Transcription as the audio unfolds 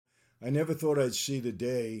I never thought I'd see the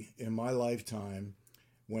day in my lifetime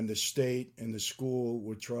when the state and the school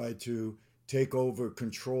would try to take over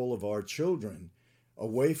control of our children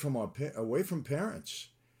away from parents,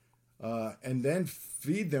 and then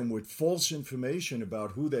feed them with false information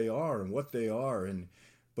about who they are and what they are. And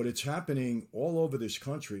but it's happening all over this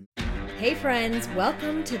country. Hey friends,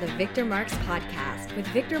 welcome to the Victor Marks Podcast with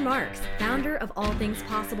Victor Marks, founder of All Things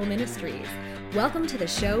Possible Ministries. Welcome to the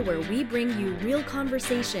show where we bring you real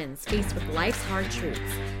conversations faced with life's hard truths,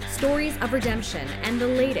 stories of redemption, and the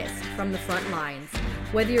latest from the front lines.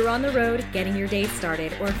 Whether you're on the road, getting your day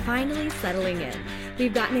started, or finally settling in,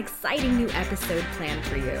 we've got an exciting new episode planned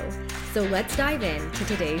for you. So let's dive into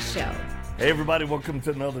today's show. Hey everybody, welcome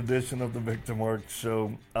to another edition of the Victor Marks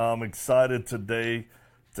Show. I'm excited today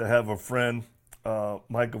to have a friend,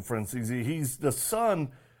 Michael Franzese. He's the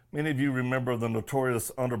son, many of you remember, the notorious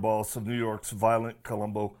underboss of New York's violent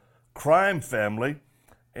Colombo crime family.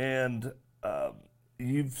 And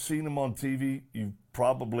you've seen him on TV. You've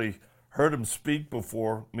probably heard him speak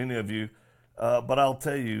before, many of you. But I'll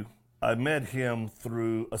tell you, I met him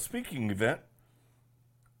through a speaking event.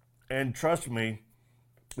 And trust me,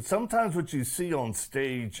 sometimes what you see on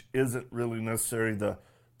stage isn't really necessarily the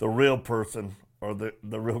real person or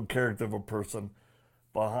the real character of a person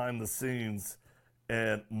behind the scenes,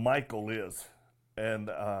 and Michael is. And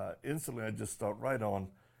instantly I just thought, right on.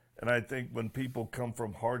 And I think when people come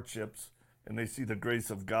from hardships and they see the grace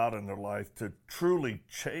of God in their life to truly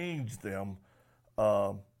change them,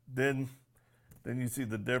 then you see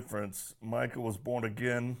the difference. Michael was born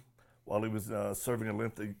again while he was serving a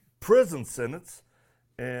lengthy prison sentence,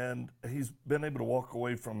 and he's been able to walk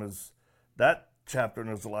away from that chapter in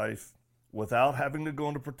his life without having to go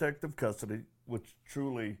into protective custody, which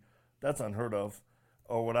truly, that's unheard of,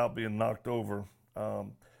 or without being knocked over.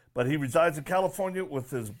 But he resides in California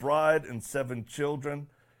with his bride and 7 children,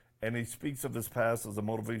 and he speaks of his past as a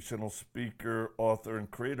motivational speaker, author, and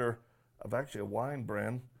creator of actually a wine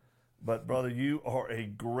brand. But brother, you are a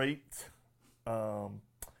great,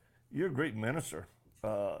 you're a great minister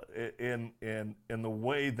in the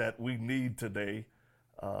way that we need today.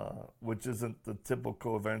 Which isn't the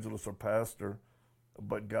typical evangelist or pastor,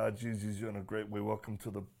 but God uses you in a great way. Welcome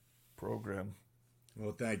to the program.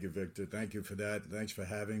 Well, thank you, Victor. Thank you for that. Thanks for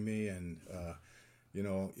having me. And,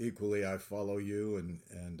 equally, I follow you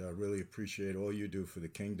and really appreciate all you do for the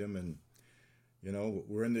kingdom. And,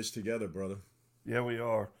 we're in this together, brother. Yeah, we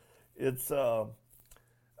are. It's,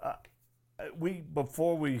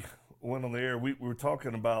 before we went on the air, we were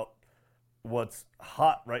talking about what's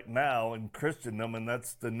hot right now in Christendom, and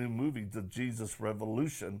that's the new movie, The Jesus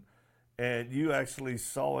Revolution. And you actually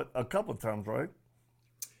saw it a couple of times, right?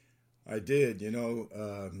 I did.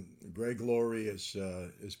 Greg Laurie has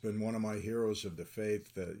been one of my heroes of the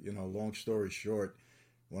faith. Long story short,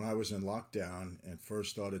 when I was in lockdown and first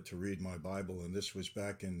started to read my Bible, and this was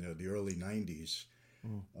back in the early 90s,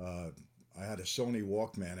 I had a Sony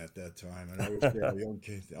Walkman at that time, and I always say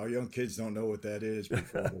our young kids don't know what that is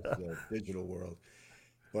before this digital world.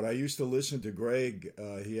 But I used to listen to Greg.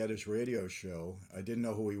 He had his radio show. I didn't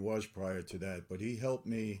know who he was prior to that, but he helped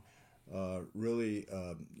me really,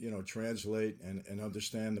 translate and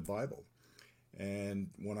understand the Bible. And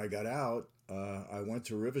when I got out, I went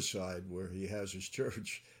to Riverside, where he has his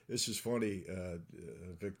church. This is funny,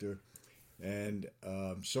 Victor. And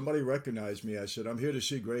somebody recognized me. I said, I'm here to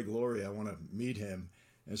see Greg Laurie. I want to meet him.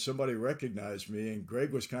 And somebody recognized me, and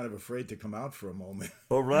Greg was kind of afraid to come out for a moment.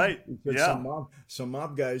 All right. Yeah. Some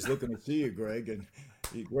mob guys looking to see you, Greg.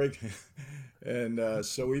 And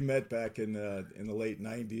so we met back in the late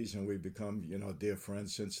 90s, and we've become, dear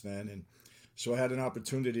friends since then. And so I had an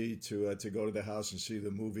opportunity to go to the house and see the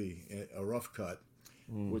movie, A Rough Cut,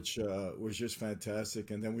 which was just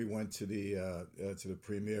fantastic. And then we went to the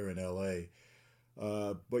premiere in L.A.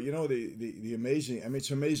 But the amazing,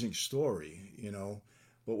 it's an amazing story,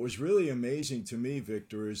 But what was really amazing to me,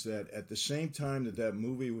 Victor, is that at the same time that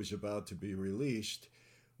movie was about to be released,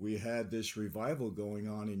 we had this revival going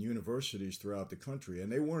on in universities throughout the country,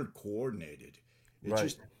 and they weren't coordinated. It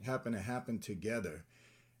just happened to happen together.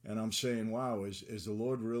 And I'm saying, wow, is the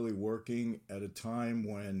Lord really working at a time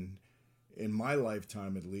when, in my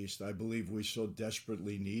lifetime at least, I believe we so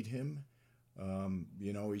desperately need him?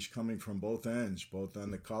 He's coming from both ends, both on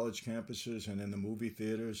the college campuses and in the movie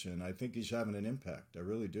theaters, and I think he's having an impact. I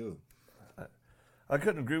really do. I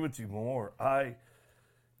couldn't agree with you more.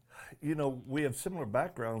 We have similar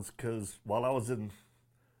backgrounds because while I was in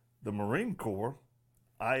the Marine Corps,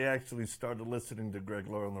 I actually started listening to Greg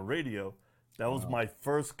Laurie on the radio. That was my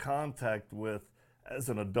first contact with, as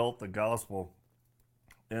an adult, the gospel.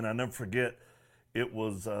 And I never forget, it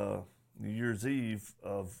was New Year's Eve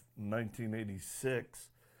of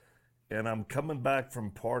 1986, and I'm coming back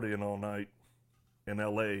from partying all night in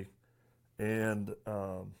L.A., and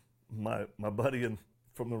my buddy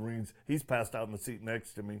from the Marines, he's passed out in the seat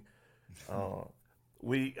next to me. I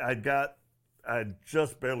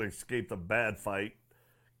just barely escaped a bad fight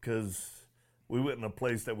because we went in a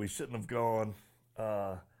place that we shouldn't have gone,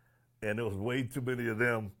 and there was way too many of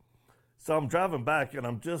them. So I'm driving back, and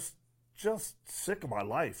I'm just sick of my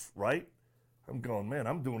life, right? I'm going, man,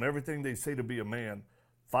 I'm doing everything they say to be a man.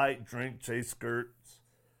 Fight, drink, chase skirts.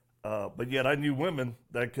 But yet I knew women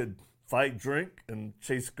that could fight, drink, and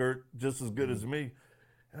chase skirt just as good as me.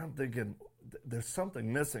 And I'm thinking, there's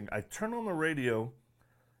something missing. I turn on the radio,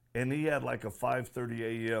 and he had like a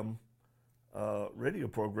 5:30 a.m. Radio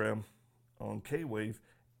program on K-Wave,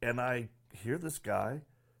 and I hear this guy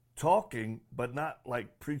talking, but not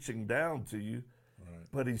like preaching down to you,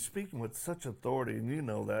 right. But he's speaking with such authority, and you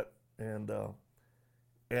know that.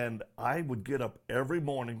 And I would get up every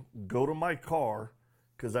morning, go to my car,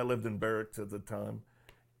 because I lived in barracks at the time,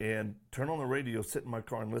 and turn on the radio, sit in my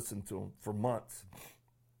car, and listen to him for months.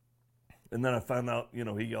 And then I found out,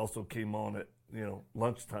 he also came on at,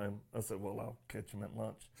 lunchtime. I said, well, I'll catch him at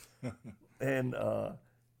lunch.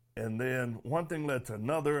 And then one thing led to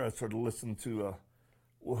another. I started listening to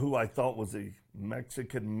who I thought was a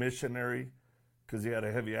Mexican missionary, because he had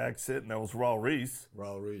a heavy accent, and that was Raul Reese.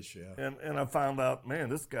 Raul Reese, yeah. And I found out, man,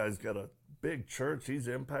 this guy's got a big church he's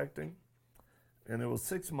impacting. And it was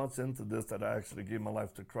 6 months into this that I actually gave my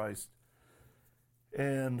life to Christ.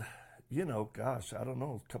 And, gosh, I don't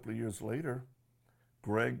know, a couple of years later,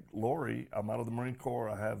 Greg Laurie, I'm out of the Marine Corps,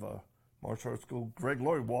 I have a martial arts school. Greg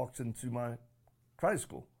Laurie walks into my high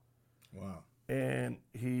school. Wow. And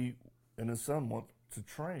he and his son went to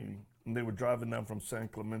train. And they were driving down from San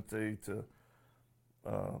Clemente to,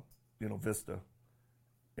 Vista.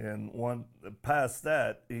 And past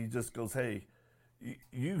that, he just goes, hey,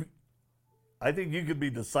 I think you could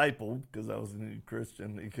be discipled, because I was a new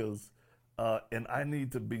Christian. He goes, and I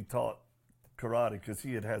need to be taught karate, because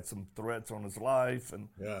he had some threats on his life. And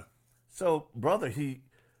yeah. So, brother,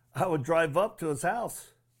 I would drive up to his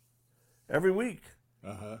house every week.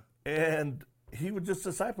 Uh-huh. And he would just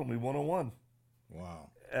disciple me one-on-one.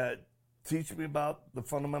 Wow. Teach me about the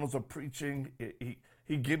fundamentals of preaching.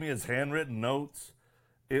 He'd give me his handwritten notes.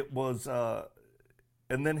 It was,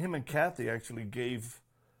 and then him and Kathy actually gave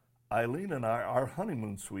Eileen and I our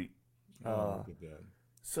honeymoon suite. Look at that.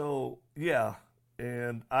 So, yeah.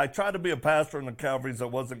 And I tried to be a pastor in the Calvaries. I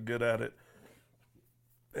wasn't good at it.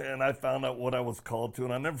 And I found out what I was called to.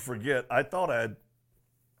 And I never forget, I thought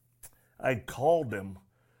I'd called him.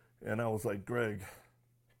 And I was like, Greg,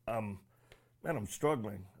 I'm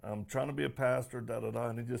struggling. I'm trying to be a pastor, da-da-da.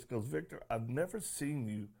 And he just goes, Victor, I've never seen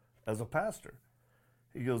you as a pastor.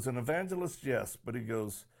 He goes, an evangelist, yes. But he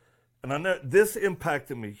goes, and this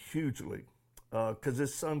impacted me hugely, because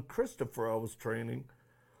his son, Christopher, I was training.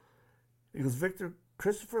 He goes, Victor,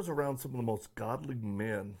 Christopher's around some of the most godly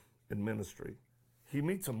men in ministry. He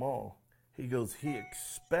meets them all. He goes, he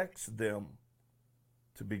expects them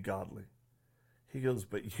to be godly. He goes,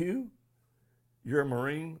 but you're a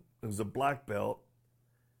Marine, who's a black belt,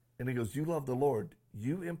 and he goes, you love the Lord.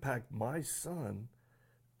 You impact my son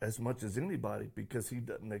as much as anybody, because he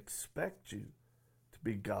doesn't expect you to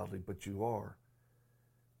be godly, but you are.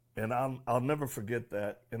 And I'll never forget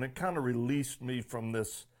that. And it kind of released me from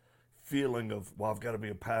this feeling of, well, I've got to be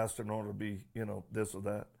a pastor in order to be, this or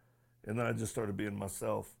that. And then I just started being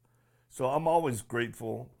myself. So I'm always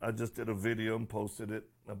grateful. I just did a video and posted it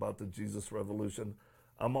about the Jesus Revolution.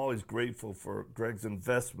 I'm always grateful for Greg's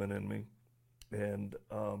investment in me. And,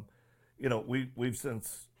 we've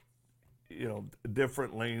since,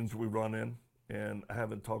 different lanes we run in, and I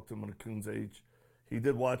haven't talked to him in a coon's age. He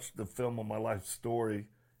did watch the film on my life story.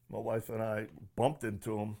 My wife and I bumped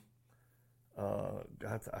into him.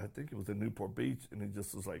 I think it was in Newport Beach, and he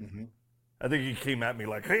just was like, mm-hmm. I think he came at me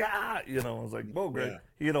like, hey, I was like, whoa, Greg.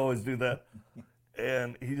 Yeah. He'd always do that.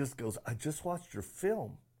 And he just goes, I just watched your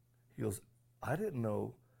film. He goes, I didn't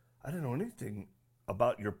know anything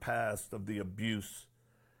about your past of the abuse.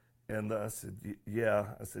 And I said, yeah.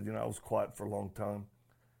 I said, I was quiet for a long time.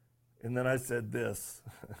 And then I said this.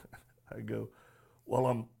 I go,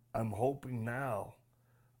 well, I'm hoping now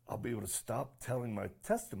I'll be able to stop telling my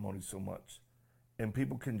testimony so much, and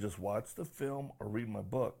people can just watch the film or read my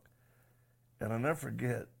book. And I'll never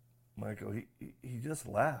forget, Michael, he just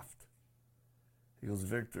laughed. He goes,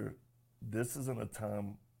 Victor, this isn't a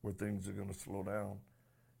time where things are going to slow down.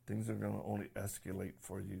 Things are going to only escalate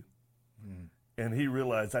for you. Mm. And he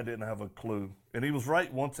realized I didn't have a clue. And he was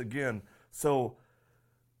right once again. So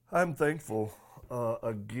I'm thankful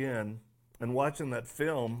again And watching that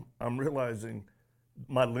film, I'm realizing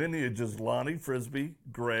my lineage is Lonnie, Frisbee,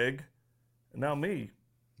 Greg, and now me.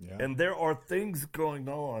 Yeah. And there are things going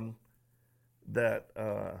on that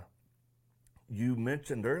you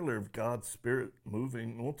mentioned earlier of God's Spirit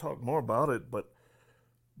moving. We'll talk more about it, but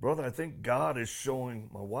brother, I think God is showing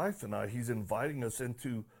my wife and I, He's inviting us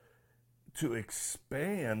to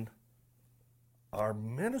expand our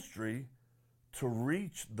ministry to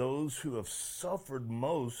reach those who have suffered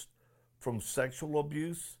most from sexual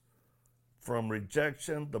abuse, from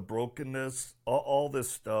rejection, the brokenness, all this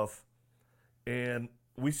stuff. And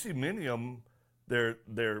we see many of them,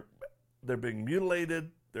 they're being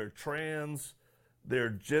mutilated, they're trans, they're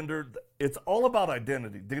gendered. It's all about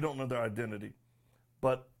identity. They don't know their identity.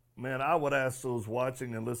 But man, I would ask those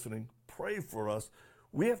watching and listening, pray for us.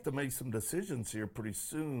 We have to make some decisions here pretty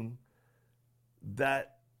soon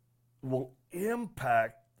that will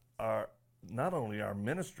impact not only our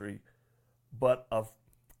ministry, but a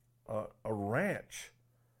ranch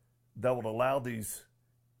that would allow these,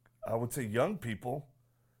 I would say, young people,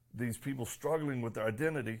 these people struggling with their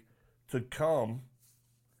identity, to come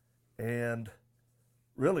and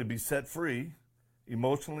really be set free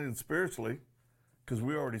emotionally and spiritually, because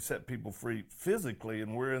we already set people free physically,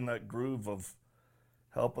 and we're in that groove of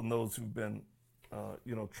helping those who've been,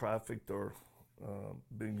 trafficked or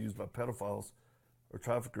being used by pedophiles or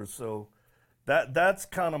traffickers. So that's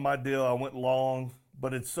kind of my deal. I went long,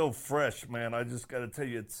 but it's so fresh, man. I just got to tell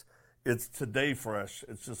you, it's today fresh.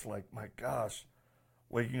 It's just like, my gosh,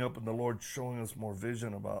 waking up and the Lord showing us more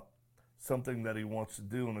vision about something that He wants to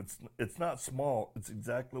do, and it's not small. It's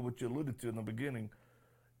exactly what you alluded to in the beginning.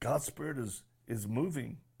 God's Spirit is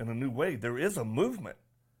moving in a new way. There is a movement,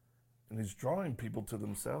 and He's drawing people to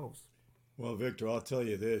themselves. Well, Victor, I'll tell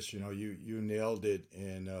you this. You nailed it,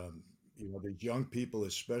 and the young people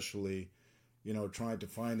especially, trying to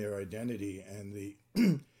find their identity, and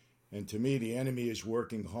and to me, the enemy is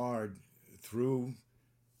working hard through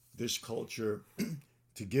this culture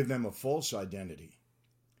to give them a false identity.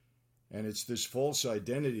 And it's this false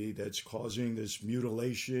identity that's causing this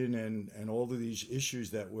mutilation and all of these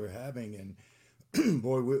issues that we're having. And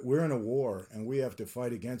boy, we're in a war, and we have to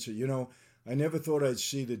fight against it. I never thought I'd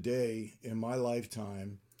see the day in my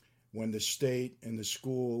lifetime when the state and the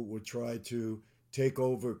school would try to take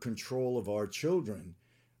over control of our children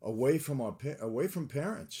away from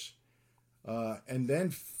parents, and then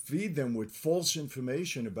feed them with false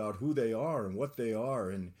information about who they are and what they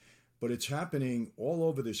are. But it's happening all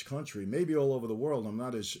over this country, maybe all over the world. I'm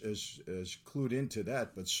not as clued into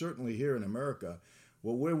that, but certainly here in America,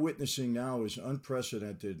 what we're witnessing now is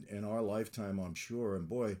unprecedented in our lifetime, I'm sure. And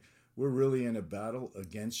boy, we're really in a battle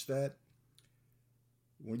against that.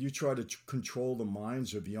 When you try to control the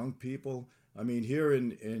minds of young people, I mean, here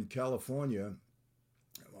in California,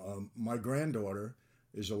 my granddaughter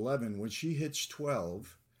is 11. When she hits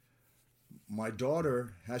 12, my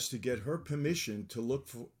daughter has to get her permission to look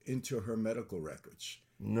into her medical records.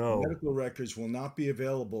 No. Medical records will not be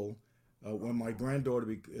available when my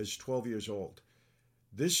granddaughter is 12 years old.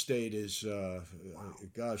 This state is, I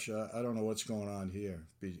don't know what's going on here.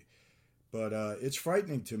 But it's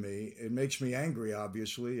frightening to me. It makes me angry,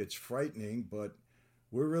 obviously. It's frightening, but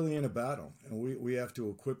we're really in a battle. And we have to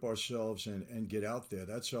equip ourselves and get out there.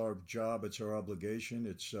 That's our job. It's our obligation.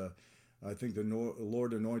 It's I think the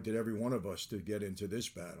Lord anointed every one of us to get into this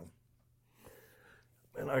battle.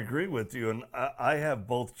 And I agree with you. And I have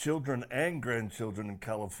both children and grandchildren in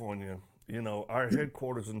California. Our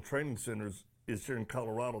headquarters and training centers is here in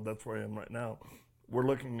Colorado. That's where I am right now. We're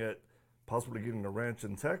looking at possibly getting a ranch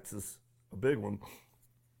in Texas, a big one,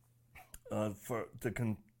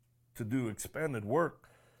 to do expanded work.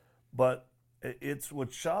 But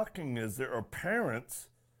what's shocking is there are parents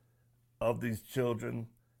of these children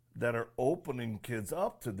that are opening kids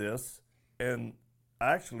up to this and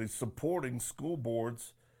actually supporting school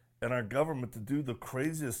boards and our government to do the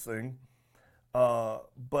craziest thing.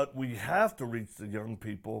 But we have to reach the young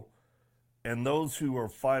people and those who are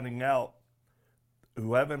finding out,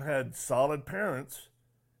 who haven't had solid parents,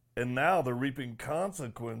 and now they're reaping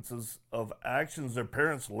consequences of actions their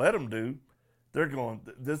parents let them do. They're going,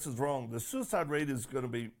 this is wrong. The suicide rate is going to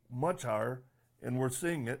be much higher, and we're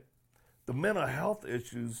seeing it. The mental health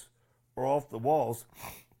issues are off the walls.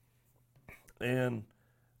 And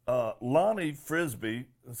Lonnie Frisbee,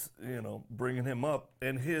 bringing him up,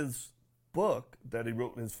 in his book that he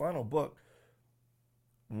wrote, in his final book,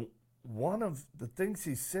 one of the things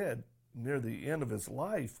he said near the end of his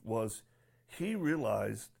life was he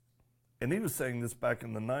realized, and he was saying this back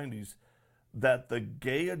in the 90s, that the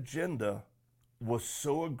gay agenda was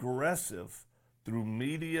so aggressive through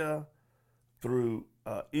media, through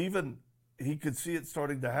even he could see it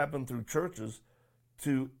starting to happen through churches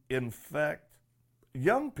to infect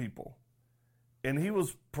young people. And he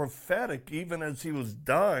was prophetic even as he was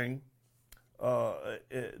dying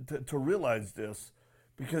to realize this,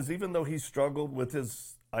 because even though he struggled with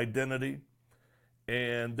his identity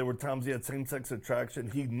and there were times he had same-sex attraction,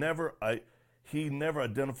 he never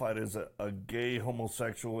identified as a gay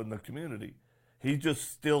homosexual in the community. He just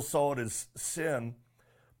still saw it as sin,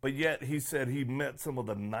 but yet he said he met some of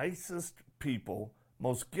the nicest people,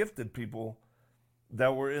 most gifted people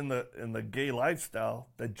that were in the gay lifestyle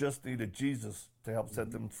that just needed Jesus to help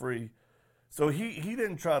set them free. So he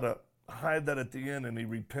didn't try to hide that at the end, and he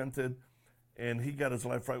repented and he got his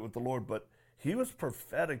life right with the Lord. But he was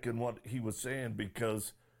prophetic in what he was saying,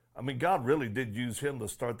 because, I mean, God really did use him to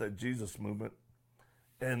start that Jesus movement.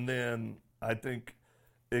 And then I think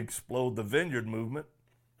explode the Vineyard movement.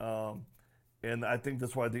 And I think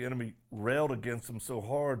that's why the enemy railed against him so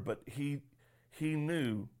hard. But he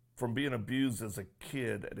knew from being abused as a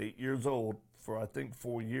kid at 8 years old for, I think,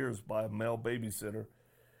 4 years by a male babysitter,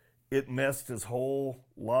 it messed his whole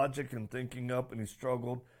logic and thinking up, and he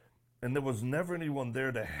struggled. And there was never anyone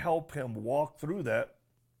there to help him walk through that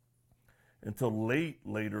until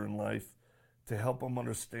later in life, to help him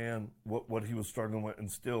understand what he was struggling with.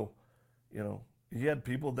 And still, he had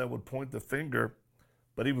people that would point the finger,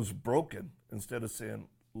 but he was broken, instead of saying,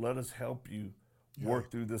 let us help you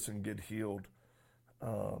work through this and get healed.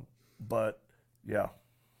 But yeah.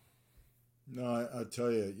 No, I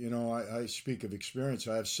tell you, I speak of experience.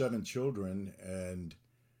 I have 7 children, and,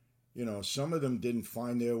 some of them didn't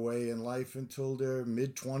find their way in life until their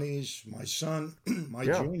mid-20s. My son, my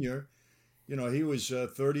junior, he was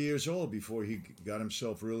 30 years old before he got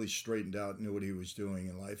himself really straightened out and knew what he was doing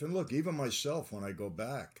in life. And look, even myself, when I go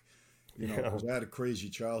back, because I had a crazy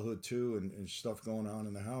childhood too, and stuff going on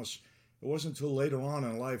in the house. It wasn't until later on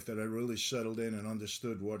in life that I really settled in and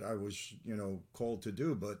understood what I was, called to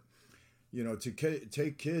do. But, to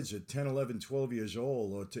take kids at 10, 11, 12 years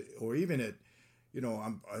old, or even at,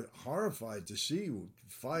 I'm horrified to see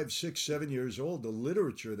 5, 6, 7 years old, the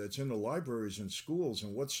literature that's in the libraries and schools,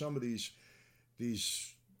 and what some of these,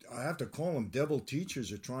 I have to call them devil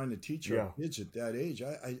teachers, are trying to teach our kids at that age.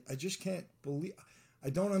 I just can't believe,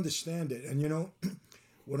 I don't understand it. And,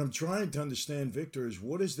 what I'm trying to understand, Victor, is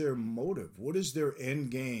what is their motive? What is their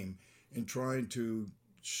end game in trying to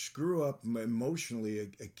screw up emotionally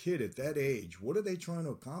a kid at that age? What are they trying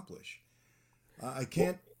to accomplish? I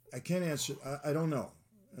can't answer. I don't know.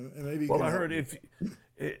 Maybe. Well, I heard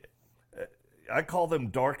I call them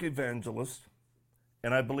dark evangelists,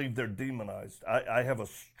 and I believe they're demonized. I have a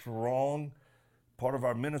strong part of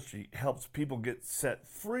our ministry helps people get set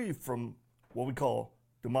free from what we call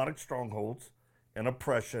demonic strongholds and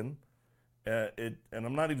oppression. And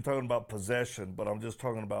I'm not even talking about possession, but I'm just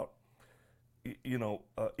talking about,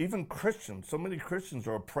 even Christians. So many Christians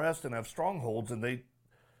are oppressed and have strongholds, and they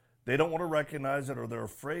don't want to recognize it, or they're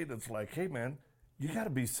afraid. It's like, hey, man, you got to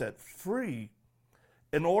be set free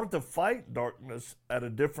in order to fight darkness at a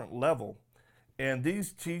different level. And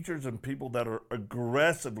these teachers and people that are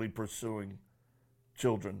aggressively pursuing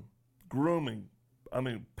children, grooming,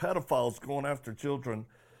 pedophiles going after children,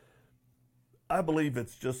 I believe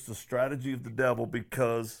it's just the strategy of the devil,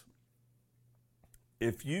 because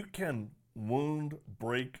if you can wound,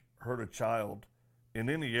 break, hurt a child in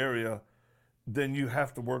any area, then you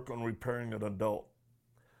have to work on repairing an adult.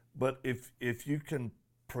 But if you can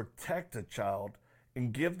protect a child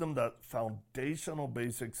and give them the foundational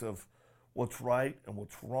basics of what's right and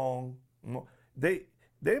what's wrong, they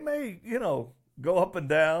may, go up and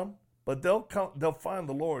down, but they'll find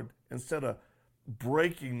the Lord, instead of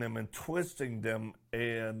breaking them and twisting them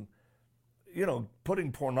and,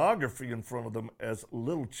 putting pornography in front of them as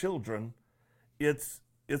little children. It's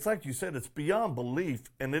like you said, it's beyond belief,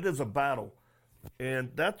 and it is a battle. And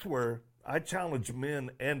that's where I challenge men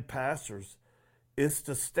and pastors, is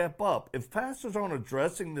to step up. If pastors aren't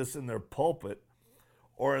addressing this in their pulpit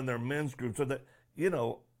or in their men's groups, or that,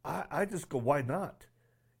 I just go, why not?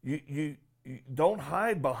 You don't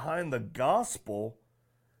hide behind the gospel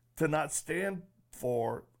to not stand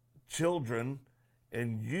for children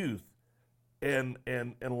and youth. And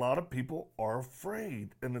a lot of people are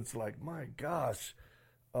afraid. And it's like, my gosh,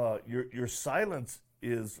 your silence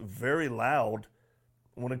is very loud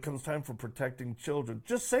when it comes time for protecting children.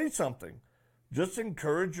 Just say something. Just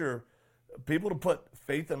encourage your people to put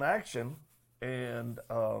faith in action. And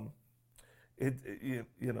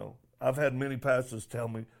I've had many pastors tell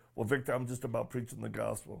me, well, Victor, I'm just about preaching the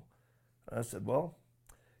gospel. I said, well,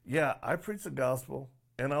 yeah, I preach the gospel,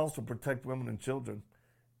 and I also protect women and children.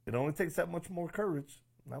 It only takes that much more courage,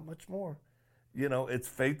 not much more. it's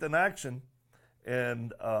faith in action.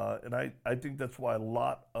 And I think that's why a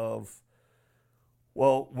lot of,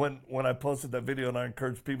 well, when I posted that video and I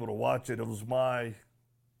encouraged people to watch it, it was my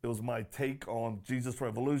take on Jesus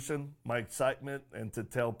Revolution, my excitement, and to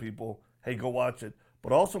tell people, hey, go watch it,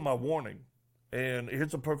 but also my warning. And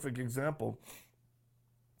here's a perfect example.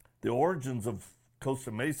 The origins of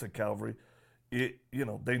Costa Mesa Calvary,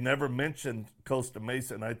 they never mentioned Costa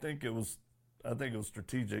Mesa, and I think it was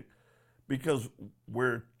strategic, because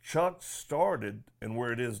where Chuck started and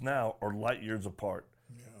where it is now are light years apart.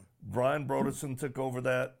 Yeah. Brian Broderson took over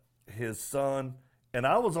that, his son, and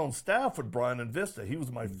I was on staff with Brian in Vista. He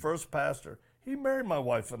was my first pastor. He married my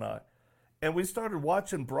wife and I, and we started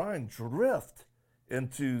watching Brian drift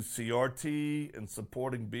into CRT and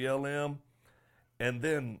supporting BLM, and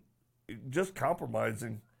then just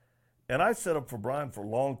compromising. And I set up for Brian for a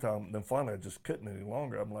long time, and then finally I just couldn't any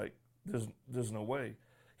longer. I'm like, there's no way.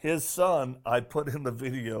 His son, I put in the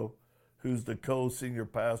video, who's the co-senior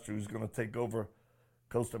pastor who's going to take over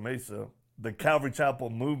Costa Mesa, the Calvary Chapel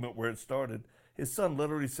movement where it started. His son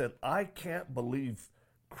literally said, I can't believe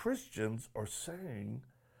Christians are saying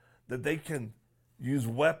that they can use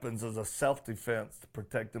weapons as a self-defense to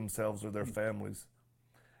protect themselves or their families.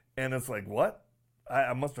 And it's like, what?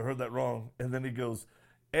 I must have heard that wrong. And then he goes,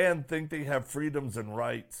 and think they have freedoms and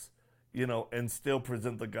rights, and still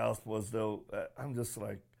present the gospel as though, I'm just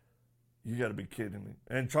like, you got to be kidding me.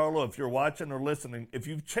 And Charlo, if you're watching or listening, if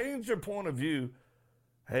you've changed your point of view,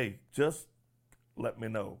 hey, just let me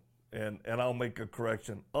know, and I'll make a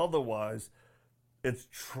correction. Otherwise, it's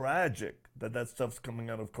tragic that stuff's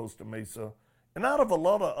coming out of Costa Mesa and out of a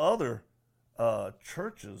lot of other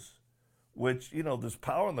churches, which, there's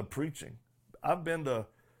power in the preaching. I've been to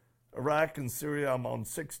Iraq and Syria. I'm on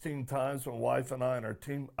 16 times, my wife and I and our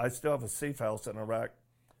team. I still have a safe house in Iraq.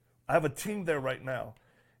 I have a team there right now.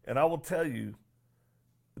 And I will tell you,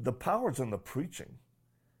 the power's in the preaching.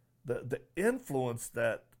 The influence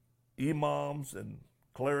that imams and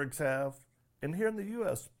clerics have, and here in the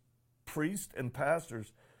U.S., priests and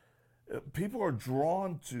pastors, people are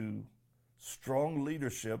drawn to strong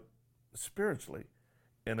leadership spiritually.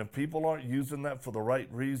 And if people aren't using that for the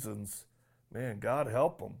right reasons, man, God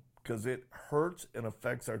help them, because it hurts and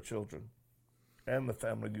affects our children and the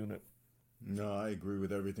family unit. No, I agree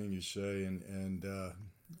with everything you say. And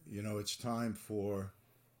it's time for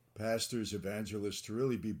pastors, evangelists to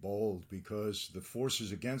really be bold, because the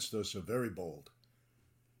forces against us are very bold.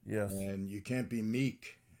 Yes. And you can't be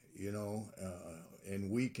meek,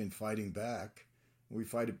 and weak in fighting back. We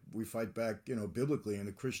fight back, biblically in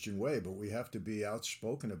a Christian way, but we have to be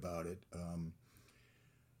outspoken about it.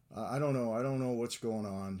 I don't know what's going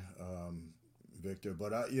on, Victor,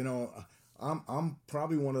 but I'm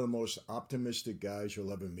probably one of the most optimistic guys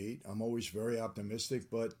you'll ever meet. I'm always very optimistic,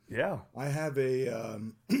 but yeah, I have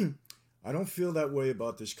I don't feel that way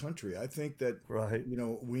about this country. I think that, right,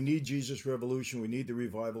 we need Jesus Revolution. We need the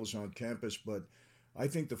revivals on campus, but I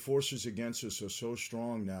think the forces against us are so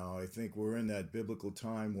strong now. I think we're in that biblical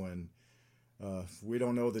time when we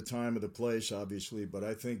don't know the time or the place, obviously, but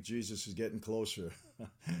I think Jesus is getting closer.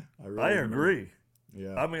 I agree.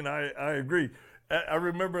 Yeah. I mean, I agree. I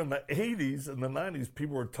remember in the 80s and the 90s,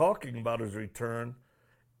 people were talking about his return.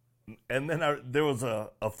 And then there was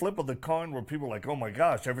a flip of the coin where people were like, oh my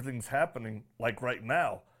gosh, everything's happening like right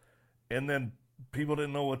now. And then people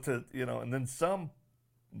didn't know what to, and then some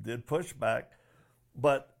did push back.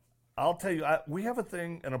 But I'll tell you, we have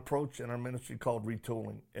an approach in our ministry called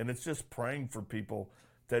retooling. And it's just praying for people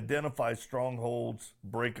to identify strongholds,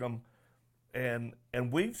 break them. And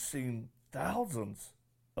we've seen thousands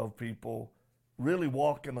of people really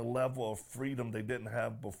walk in a level of freedom they didn't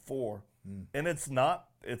have before. And it's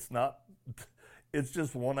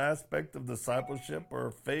just one aspect of discipleship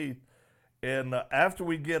or faith. And after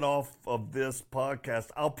we get off of this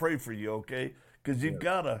podcast, I'll pray for you, okay? Because you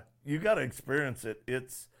gotta experience it.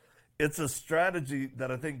 It's a strategy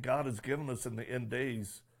that I think God has given us in the end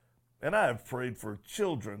days. And I have prayed for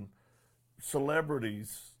children,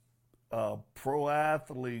 celebrities, pro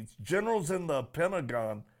athletes, generals in the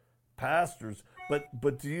Pentagon, pastors.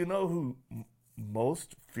 But do you know who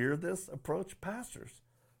most fear this approach? Pastors.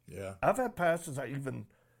 Yeah. I've had pastors I even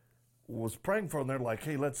was praying for, and they're like,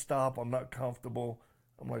 hey, let's stop. I'm not comfortable.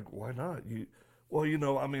 I'm like, why not?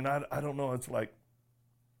 I don't know. It's like,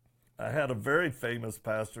 I had a very famous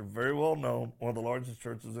pastor, very well known, one of the largest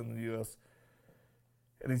churches in the U.S.,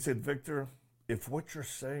 and he said, Victor, if what you're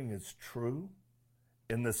saying is true,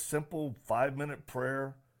 in this simple 5-minute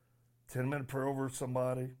prayer, 10-minute prayer over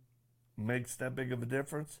somebody makes that big of a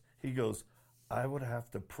difference, he goes, I would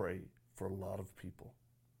have to pray for a lot of people.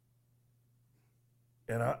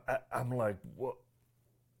 And I'm like, what?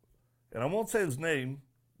 And I won't say his name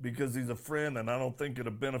because he's a friend and I don't think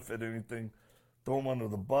it'll benefit anything, throw him under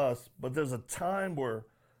the bus. But there's a time where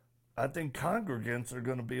I think congregants are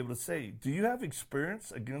going to be able to say, do you have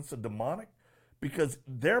experience against the demonic? Because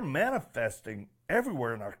they're manifesting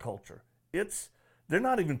everywhere in our culture. They're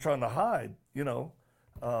not even trying to hide, you know.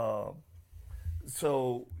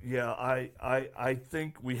 So, yeah, I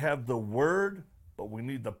think we have the word, but we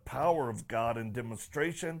need the power of God in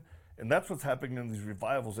demonstration. And that's what's happening in these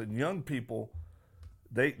revivals. And young people,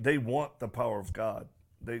 they want the power of God.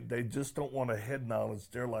 They just don't want a head knowledge.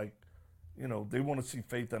 They're like, you know, they want to see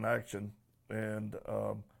faith in action. And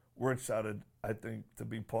we're excited, I think, to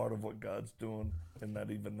be part of what God's doing in that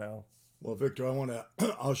even now. Well, Victor,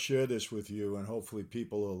 I'll share this with you, and hopefully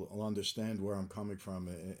people will understand where I'm coming from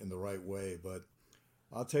in the right way. But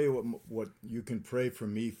I'll tell you what you can pray for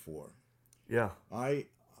me for. Yeah. I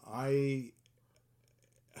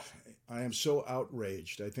am so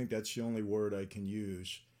outraged. I think that's the only word I can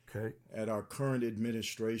use. Okay. At our current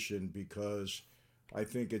administration, because I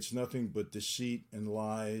think it's nothing but deceit and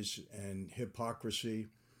lies and hypocrisy.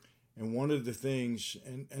 And one of the things,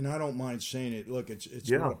 and I don't mind saying it, look, it's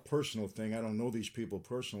not a personal thing. I don't know these people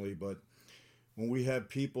personally, but when we have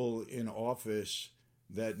people in office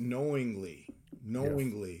that knowingly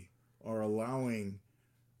are allowing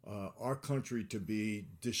our country to be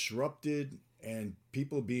disrupted and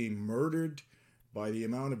people being murdered by the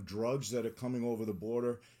amount of drugs that are coming over the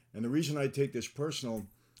border. And the reason I take this personal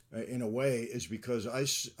in a way is because I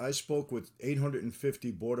spoke with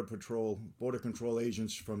 850 border control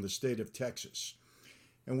agents from the state of Texas.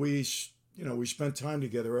 And we spent time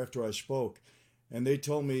together after I spoke, and they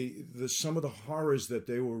told me some of the horrors that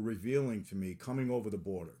they were revealing to me coming over the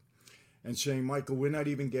border and saying, Michael, we're not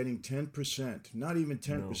even getting 10%, not even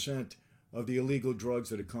 10% of the illegal drugs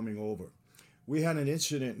that are coming over. We had an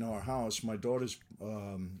incident in our house. My daughter's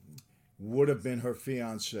would have been her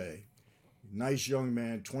fiance. Nice young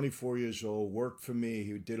man, 24 years old, worked for me.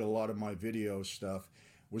 He did a lot of my video stuff,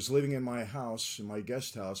 was living in my house, in my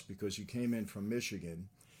guest house, because he came in from Michigan.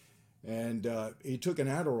 And he took an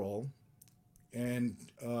Adderall and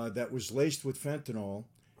that was laced with fentanyl,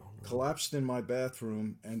 collapsed in my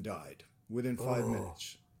bathroom and died within 5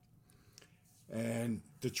 minutes. And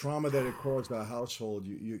the trauma that it caused our household,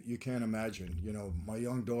 you can't imagine. You know, my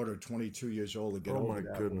young daughter, 22 years old, to get over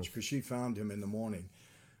that, because she found him in the morning.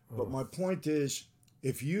 But my point is,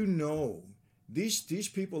 if you know, these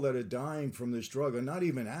people that are dying from this drug are not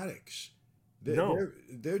even addicts.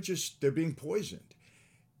 They're being poisoned.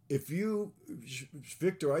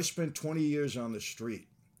 Victor, I spent 20 years on the street.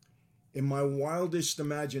 In my wildest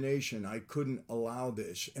imagination, I couldn't allow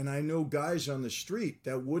this. And I know guys on the street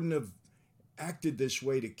that wouldn't have acted this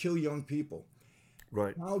way to kill young people.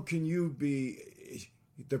 Right. How can you be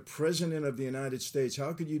the president of the United States?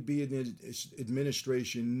 How could you be in the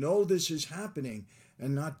administration, know this is happening,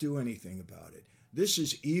 and not do anything about it? This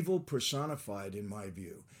is evil personified, in my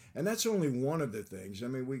view. And that's only one of the things. I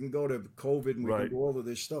mean, we can go to COVID and we can do all of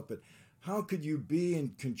this stuff, but how could you be in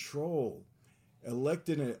control,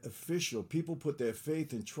 elected an official, people put their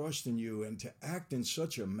faith and trust in you, and to act in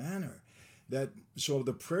such a manner that, so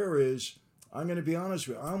the prayer is, I'm going to be honest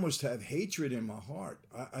with you, I almost have hatred in my heart.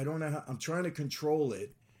 I don't know how, I'm trying to control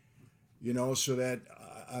it, you know, so that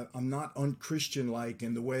I'm not unchristian-like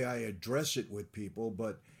in the way I address it with people,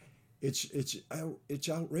 but it's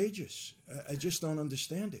outrageous. I just don't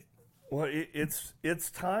understand it. Well, it's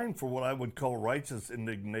time for what I would call righteous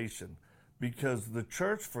indignation, because the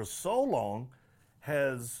church for so long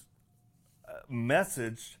has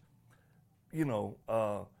messaged, you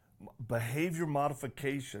know, behavior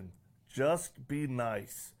modification. Just be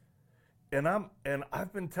nice. And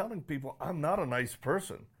I've been telling people I'm not a nice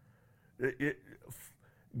person.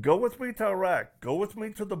 Go with me to Iraq. Go with me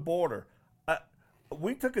to the border.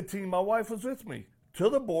 We took a team, my wife was with me, to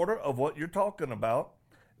the border of what you're talking about.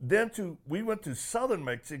 Then we went to southern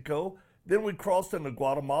Mexico. Then we crossed into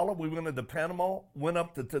Guatemala. We went into Panama, went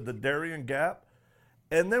up to the Darien Gap.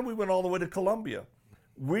 And then we went all the way to Colombia.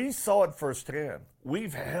 We saw it firsthand.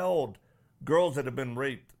 We've held girls that have been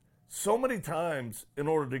raped so many times in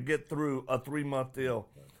order to get through a 3-month deal.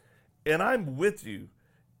 And I'm with you.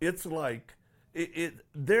 It's like,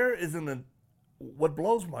 there isn't what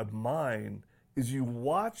blows my mind is you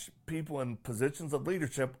watch people in positions of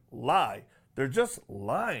leadership lie. They're just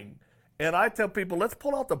lying. And I tell people, let's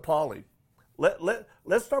pull out the poly.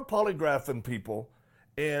 Let's start polygraphing people.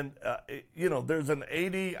 And, you know, there's an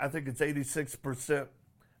 86%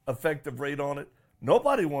 effective rate on it.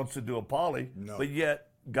 Nobody wants to do a poly, but yet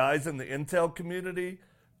guys in the intel community,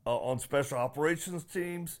 on special operations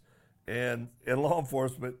teams, and law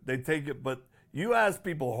enforcement, they take it. But you ask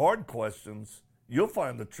people hard questions, you'll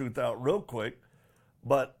find the truth out real quick.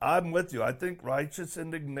 But I'm with you. I think righteous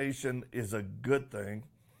indignation is a good thing.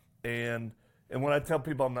 And when I tell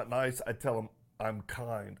people I'm not nice, I tell them I'm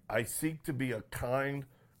kind. I seek to be a kind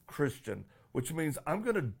Christian, which means I'm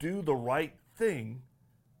going to do the right thing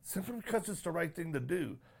simply because it's the right thing to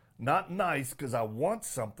do. Not nice because I want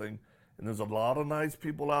something. And there's a lot of nice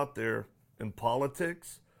people out there in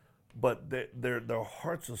politics, but their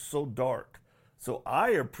hearts are so dark. So I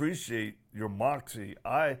appreciate your moxie.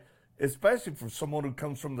 Especially for someone who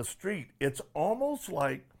comes from the street, it's almost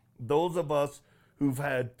like those of us who've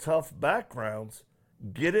had tough backgrounds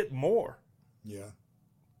get it more. Yeah.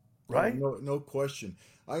 Right? No question.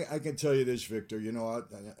 I can tell you this, Victor, and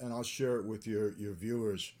I'll share it with your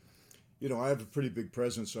viewers. I have a pretty big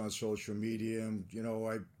presence on social media, and,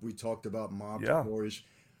 we talked about mob stories.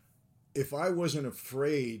 If I wasn't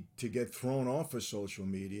afraid to get thrown off of social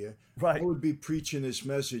media, right, I would be preaching this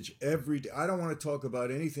message every day. I don't want to talk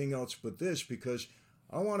about anything else but this because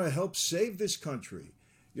I want to help save this country.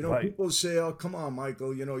 Right. People say, oh, come on,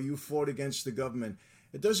 Michael, you fought against the government.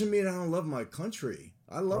 It doesn't mean I don't love my country.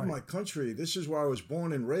 I love my country. This is where I was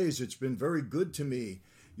born and raised. It's been very good to me.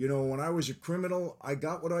 When I was a criminal, I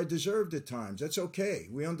got what I deserved at times. That's okay.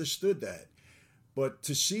 We understood that. But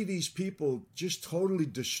to see these people just totally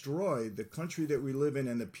destroy the country that we live in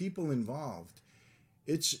and the people involved,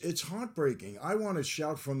 it's heartbreaking. I want to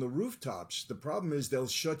shout from the rooftops. The problem is they'll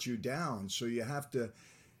shut you down. So you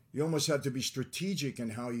almost have to be strategic in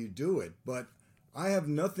how you do it. But I have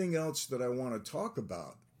nothing else that I want to talk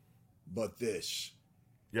about but this.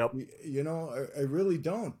 Yep. I really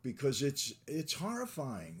don't, because it's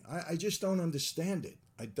horrifying. I just don't understand it.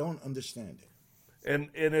 I don't understand it. And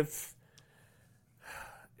if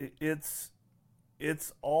it's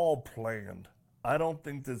all planned. I don't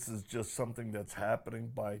think this is just something that's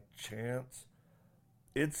happening by chance.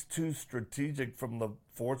 It's too strategic from the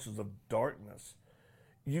forces of darkness.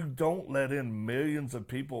 You don't let in millions of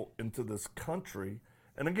people into this country.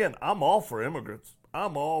 And again, I'm all for immigrants.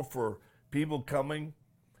 I'm all for people coming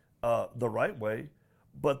the right way.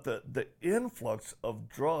 But the influx of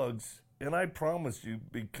drugs, and I promise you,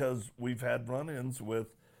 because we've had run-ins with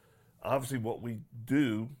obviously what we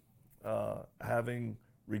do, having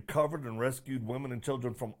recovered and rescued women and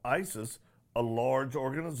children from ISIS, a large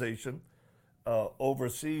organization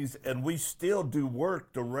overseas, and we still do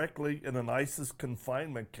work directly in an ISIS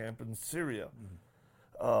confinement camp in Syria.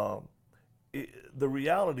 The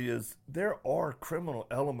reality is there are criminal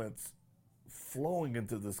elements flowing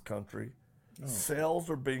into this country. Oh. Cells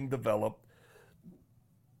are being developed.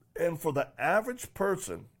 And for the average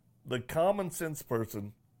person, the common sense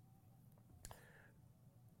person,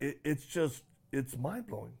 it's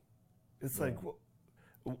mind-blowing. It's like,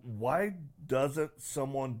 why doesn't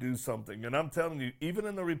someone do something? And I'm telling you, even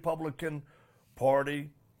in the Republican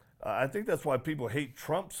Party, I think that's why people hate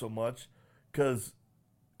Trump so much, because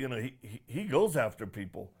he goes after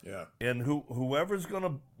people. Yeah. And whoever's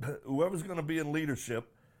gonna be in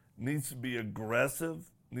leadership needs to be aggressive,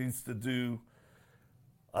 needs to do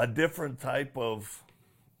a different type of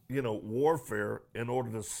warfare in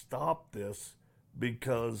order to stop this,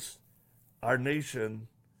 because our nation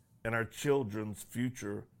and our children's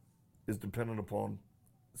future is dependent upon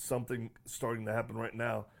something starting to happen right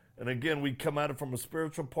now. And again, we come at it from a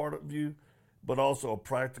spiritual point of view, but also a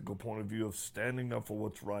practical point of view of standing up for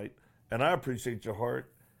what's right. And I appreciate your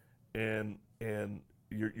heart and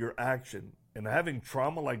your action. And having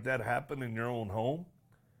trauma like that happen in your own home,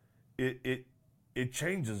 it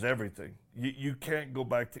changes everything. You can't go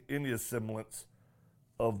back to any semblance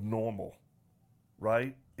of normal,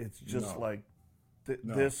 right? It's just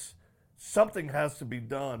this. Something has to be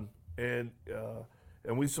done, and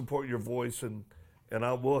we support your voice, and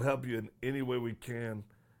I will help you in any way we can.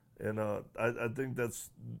 And I think that's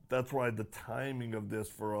why the timing of this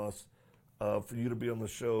for us, for you to be on the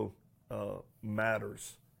show,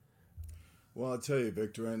 matters. Well, I'll tell you,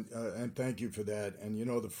 Victor, and thank you for that. And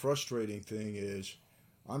the frustrating thing is,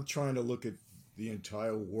 I'm trying to look at the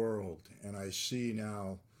entire world, and I see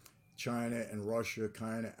now China and Russia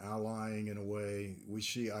kind of allying in a way. We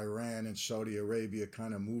see Iran and Saudi Arabia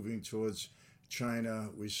kind of moving towards China.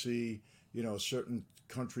 We see, certain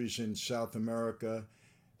countries in South America.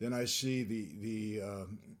 Then I see the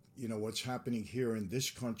what's happening here in this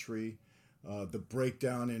country, the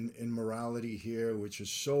breakdown in morality here, which is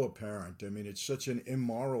so apparent. I mean, it's such an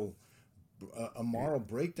moral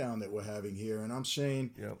breakdown that we're having here. And I'm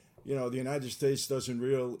saying, yep. The United States doesn't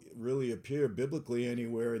really appear biblically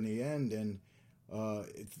anywhere in the end, and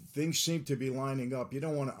things seem to be lining up.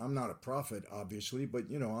 I'm not a prophet, obviously, but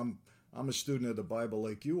I'm a student of the Bible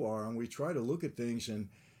like you are, and we try to look at things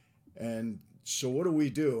and so what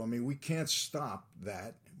do? I mean, we can't stop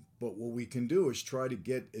that, but what we can do is try to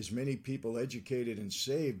get as many people educated and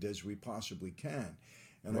saved as we possibly can.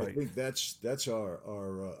 And Right. I think that's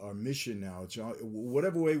our mission now. It's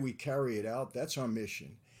whatever way we carry it out, that's our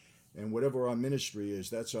mission, and whatever our ministry is,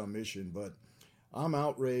 that's our mission. But I'm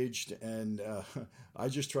outraged, and I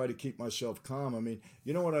just try to keep myself calm. I mean,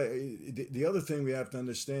 you know what? The other thing we have to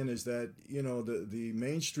understand is that the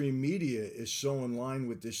mainstream media is so in line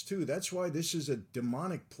with this too. That's why this is a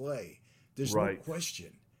demonic play. There's no Right.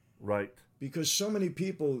 question. Right. Because so many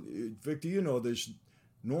people, Victor, there's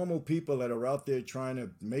normal people that are out there trying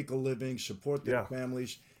to make a living, support their Yeah.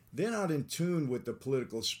 families. They're not in tune with the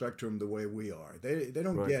political spectrum the way we are. They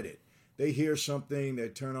don't Right. get it. They hear something, they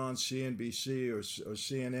turn on CNBC or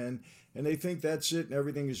CNN, and they think that's it and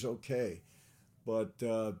everything is okay. But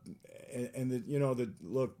the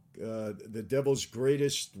devil's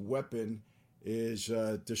greatest weapon is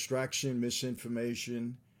distraction,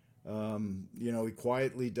 misinformation. He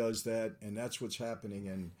quietly does that, and that's what's happening.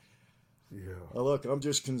 And Yeah. look,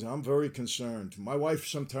 I'm very concerned. My wife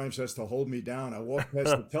sometimes has to hold me down. I walk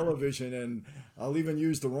past the television, and I'll even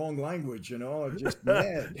use the wrong language. I'm just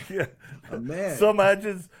mad. Yeah. I'm mad. Some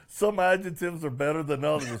adjectives are better than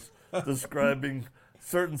others describing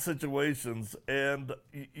certain situations. And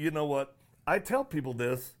you know what? I tell people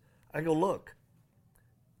this. I go, look,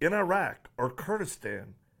 in Iraq or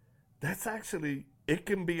Kurdistan, it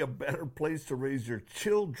can be a better place to raise your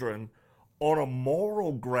children on a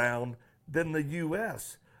moral ground than the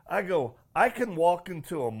U.S. I go, I can walk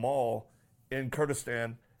into a mall in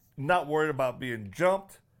Kurdistan, not worried about being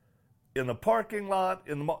jumped in the parking lot,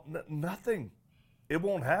 in the mall, nothing. It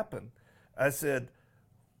won't happen. I said,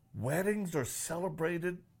 weddings are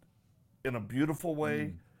celebrated in a beautiful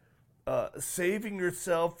way. Saving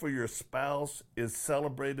yourself for your spouse is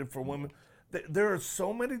celebrated for women. There are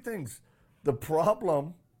so many things. The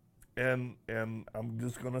problem, and I'm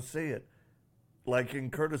just going to say it, like in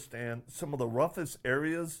Kurdistan, some of the roughest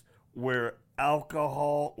areas where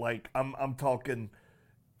alcohol, like I'm talking,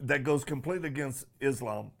 that goes completely against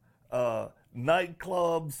Islam,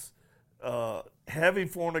 nightclubs, heavy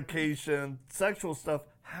fornication, sexual stuff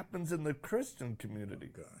happens in the Christian community.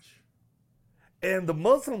 Oh, gosh. And the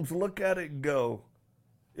Muslims look at it and go,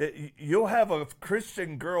 you'll have a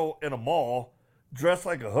Christian girl in a mall dressed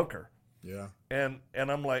like a hooker. Yeah. And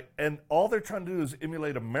I'm like, and all they're trying to do is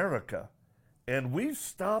emulate America. And we've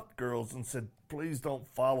stopped girls and said, please don't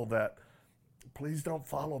follow that. Please don't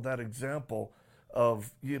follow that example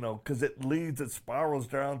of, because it spirals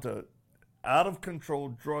down to out of control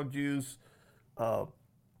drug use, not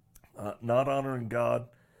honoring God.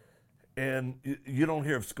 And you don't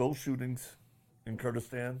hear of school shootings in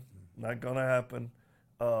Kurdistan. Not going to happen.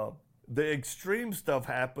 The extreme stuff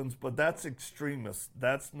happens, but that's extremist.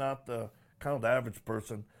 That's not the kind of the average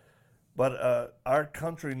person. But our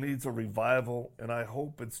country needs a revival, and I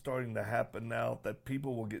hope it's starting to happen now, that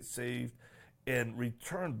people will get saved and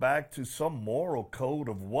return back to some moral code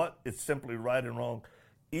of what is simply right and wrong.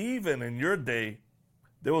 Even in your day,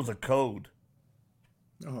 there was a code.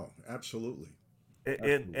 Oh, absolutely.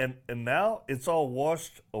 And now it's all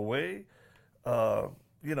washed away.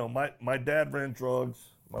 My dad ran drugs,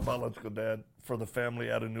 my biological dad, for the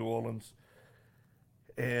family out of New Orleans.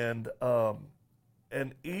 And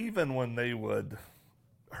even when they would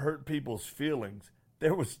hurt people's feelings,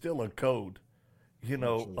 there was still a code,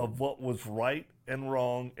 Absolutely. of what was right and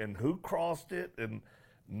wrong and who crossed it. And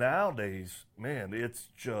nowadays, man, it's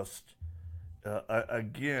just,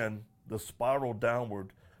 again, the spiral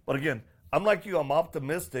downward. But again, I'm like you, I'm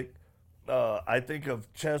optimistic. I think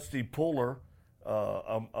of Chesty Puller,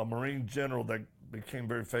 a Marine general that became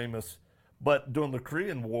very famous. But during the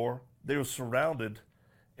Korean War, they were surrounded.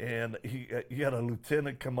 And he had a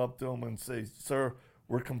lieutenant come up to him and say, "Sir,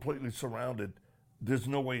 we're completely surrounded. There's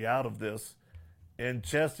no way out of this." And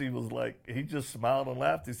Chesty was like, he just smiled and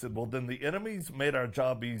laughed. He said, "Well, then the enemies made our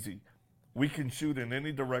job easy. We can shoot in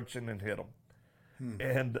any direction and hit them."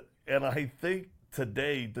 And I think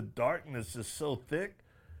today the darkness is so thick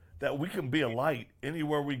that we can be a light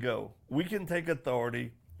anywhere we go. We can take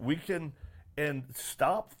authority. We can and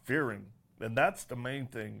stop fearing. And that's the main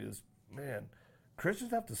thing is, man,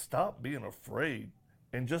 Christians have to stop being afraid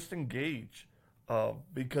and just engage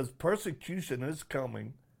because persecution is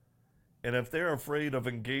coming. And if they're afraid of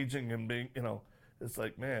engaging and being, it's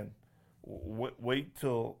like, man, wait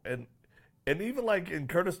till, and even like in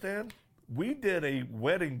Kurdistan, we did a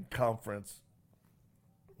wedding conference,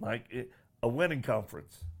 a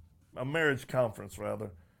marriage conference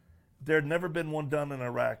rather. There had never been one done in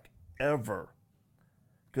Iraq ever.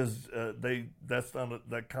 because that's not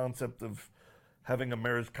that concept of having a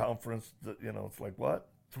marriage conference. That, it's like what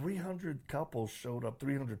 300 couples showed up,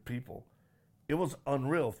 300 people. It was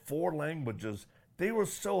unreal. 4 languages. They were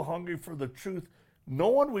so hungry for the truth,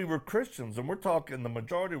 knowing we were Christians, and we're talking the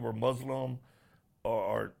majority were Muslim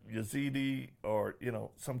or Yazidi or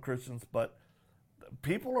some Christians, but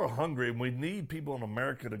people are hungry, and we need people in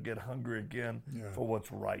America to get hungry again for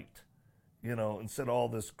what's right. Instead of all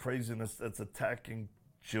this craziness that's attacking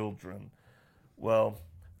children. Well,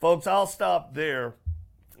 folks, I'll stop there,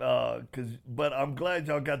 but I'm glad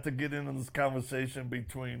y'all got to get into this conversation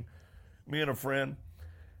between me and a friend.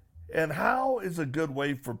 And how is a good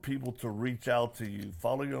way for people to reach out to you?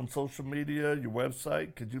 Follow you on social media, your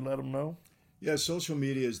website? Could you let them know? Yeah, social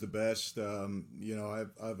media is the best. I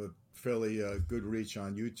have a fairly good reach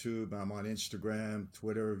on YouTube. I'm on Instagram,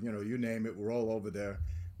 Twitter, you name it. We're all over there.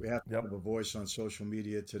 We have to have a voice on social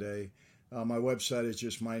media today. My website is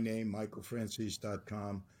just my name,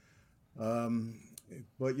 michaelfranzese.com.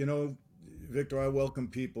 But, Victor, I welcome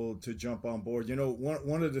people to jump on board.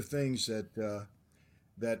 One of the things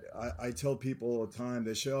that I tell people all the time,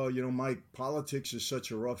 they say, oh, Mike, politics is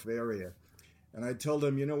such a rough area. And I tell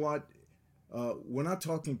them, you know what? We're not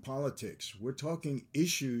talking politics. We're talking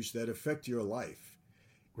issues that affect your life.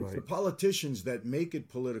 Right. It's the politicians that make it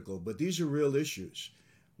political, but these are real issues.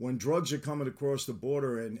 When drugs are coming across the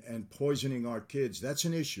border and poisoning our kids, that's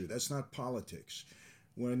an issue. That's not politics.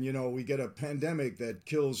 When, we get a pandemic that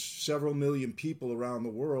kills several million people around the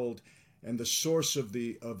world, and the source of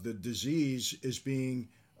the disease is being,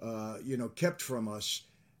 kept from us,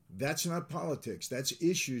 that's not politics. That's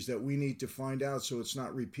issues that we need to find out so it's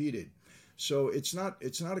not repeated. So it's not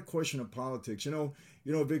a question of politics.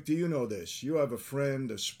 Victor, you know this. You have a friend,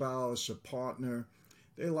 a spouse, a partner.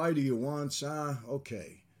 They lie to you once,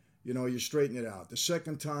 okay. You straighten it out. The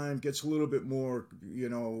second time gets a little bit more,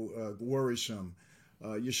 worrisome.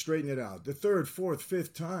 You straighten it out. The third, fourth,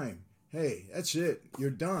 fifth time, hey, that's it. You're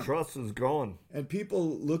done. Trust is gone. And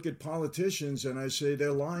people look at politicians and I say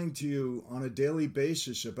they're lying to you on a daily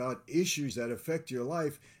basis about issues that affect your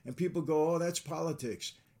life. And people go, oh, that's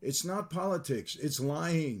politics. It's not politics. It's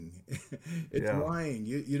lying. It's lying.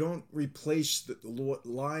 You don't replace what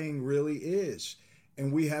lying really is.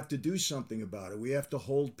 And we have to do something about it. We have to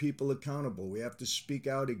hold people accountable. We have to speak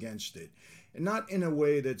out against it. And not in a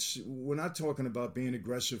way we're not talking about being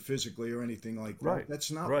aggressive physically or anything like that. Right. That's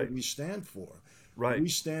not what we stand for. Right. We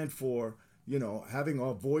stand for, having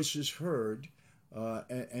our voices heard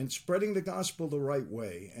and spreading the gospel the right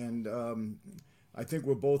way. And I think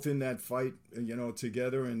we're both in that fight,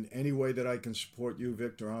 together. And any way that I can support you,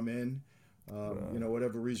 Victor, I'm in.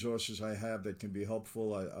 Whatever resources I have that can be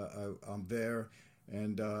helpful, I'm there.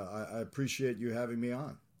 And I appreciate you having me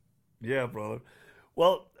on. Yeah, brother.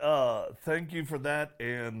 Well, thank you for that.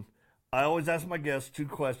 And I always ask my guests 2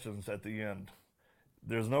 questions at the end.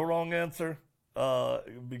 There's no wrong answer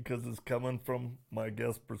because it's coming from my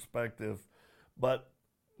guest perspective. But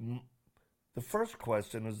the first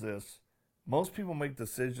question is this. Most people make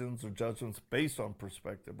decisions or judgments based on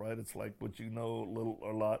perspective, right? It's like what you know, a little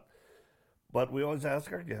or a lot. But we always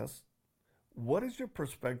ask our guests, what is your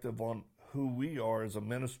perspective on who we are as a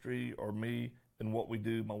ministry or me and what we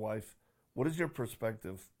do, my wife? What is your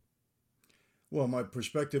perspective? Well, my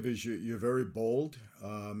perspective is you're very bold,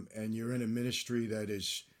 and you're in a ministry that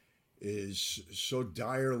is so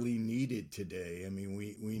direly needed today. I mean,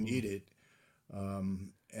 we need it,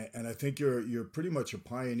 and I think you're pretty much a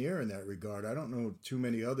pioneer in that regard. I don't know too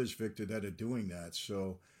many others, Victor, that are doing that.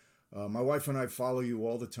 So, my wife and I follow you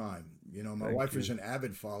all the time. My wife is an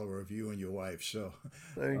avid follower of you and your wife. So,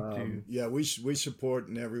 thank you. Yeah, we support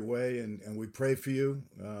in every way, and we pray for you.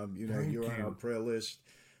 You're on our prayer list.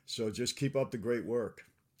 So just keep up the great work.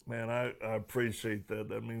 Man, I appreciate that.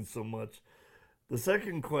 That means so much. The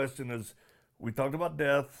second question is, we talked about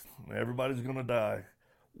death. Everybody's going to die.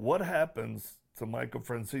 What happens to Michael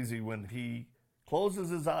Franzese when he closes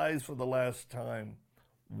his eyes for the last time?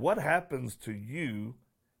 What happens to you,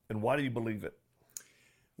 and why do you believe it?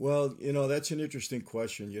 Well, that's an interesting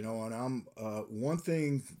question, and I'm one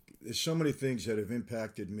thing, there's so many things that have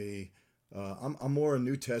impacted me. I'm more a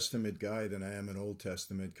New Testament guy than I am an Old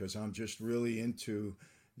Testament because I'm just really into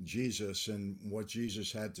Jesus and what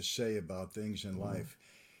Jesus had to say about things in life.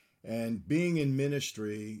 And being in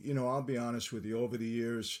ministry, I'll be honest with you, over the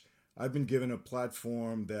years, I've been given a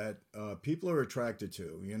platform that people are attracted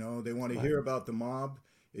to. They want to hear about the mob.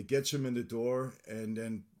 It gets them in the door, and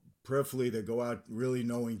then prayerfully they go out really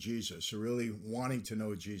knowing Jesus or really wanting to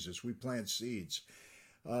know Jesus. We plant seeds.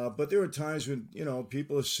 But there are times when,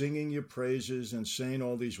 people are singing your praises and saying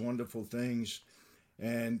all these wonderful things.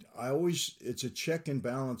 And it's a check and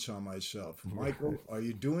balance on myself. Michael, are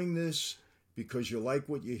you doing this because you like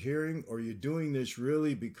what you're hearing, or are you doing this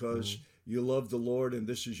really because you love the Lord and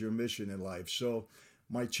this is your mission in life? So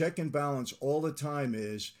my check and balance all the time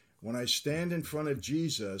is, when I stand in front of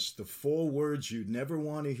Jesus, the 4 words you'd never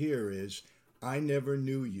want to hear is, I never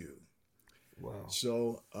knew you. Wow.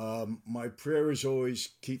 So my prayer is always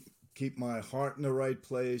keep my heart in the right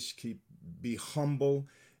place, be humble.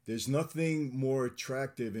 There's nothing more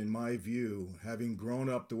attractive in my view, having grown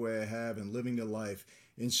up the way I have and living the life,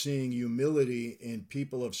 in seeing humility in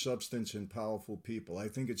people of substance and powerful people. I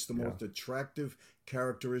think it's the most attractive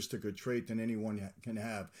characteristic or trait that anyone can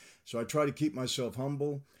have. So I try to keep myself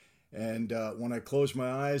humble. And when I close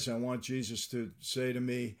my eyes, I want Jesus to say to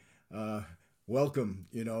me, welcome,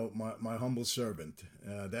 my humble servant.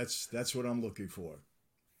 That's what I'm looking for.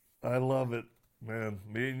 I love it, man.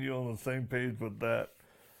 Me and you on the same page with that.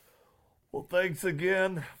 Well, thanks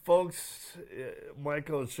again, folks.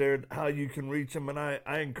 Michael has shared how you can reach him, and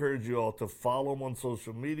I encourage you all to follow him on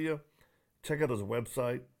social media. Check out his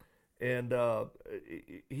website. And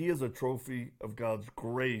he is a trophy of God's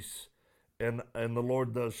grace, and the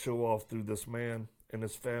Lord does show off through this man and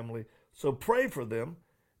his family. So pray for them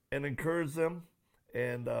and encourage them.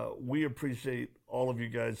 And we appreciate all of you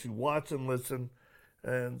guys who watch and listen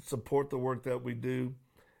and support the work that we do.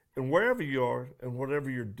 And wherever you are and whatever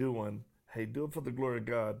you're doing, hey, do it for the glory of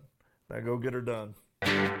God. Now go get her done.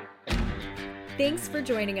 Thanks for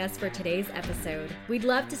joining us for today's episode. We'd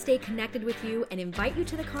love to stay connected with you and invite you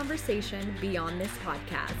to the conversation beyond this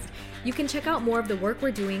podcast. You can check out more of the work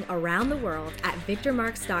we're doing around the world at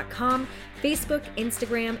victormarks.com, Facebook,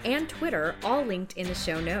 Instagram, and Twitter, all linked in the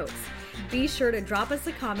show notes. Be sure to drop us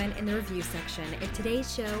a comment in the review section if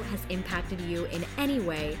today's show has impacted you in any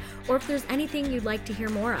way, or if there's anything you'd like to hear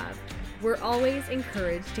more of. We're always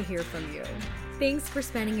encouraged to hear from you. Thanks for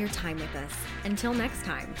spending your time with us. Until next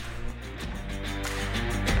time.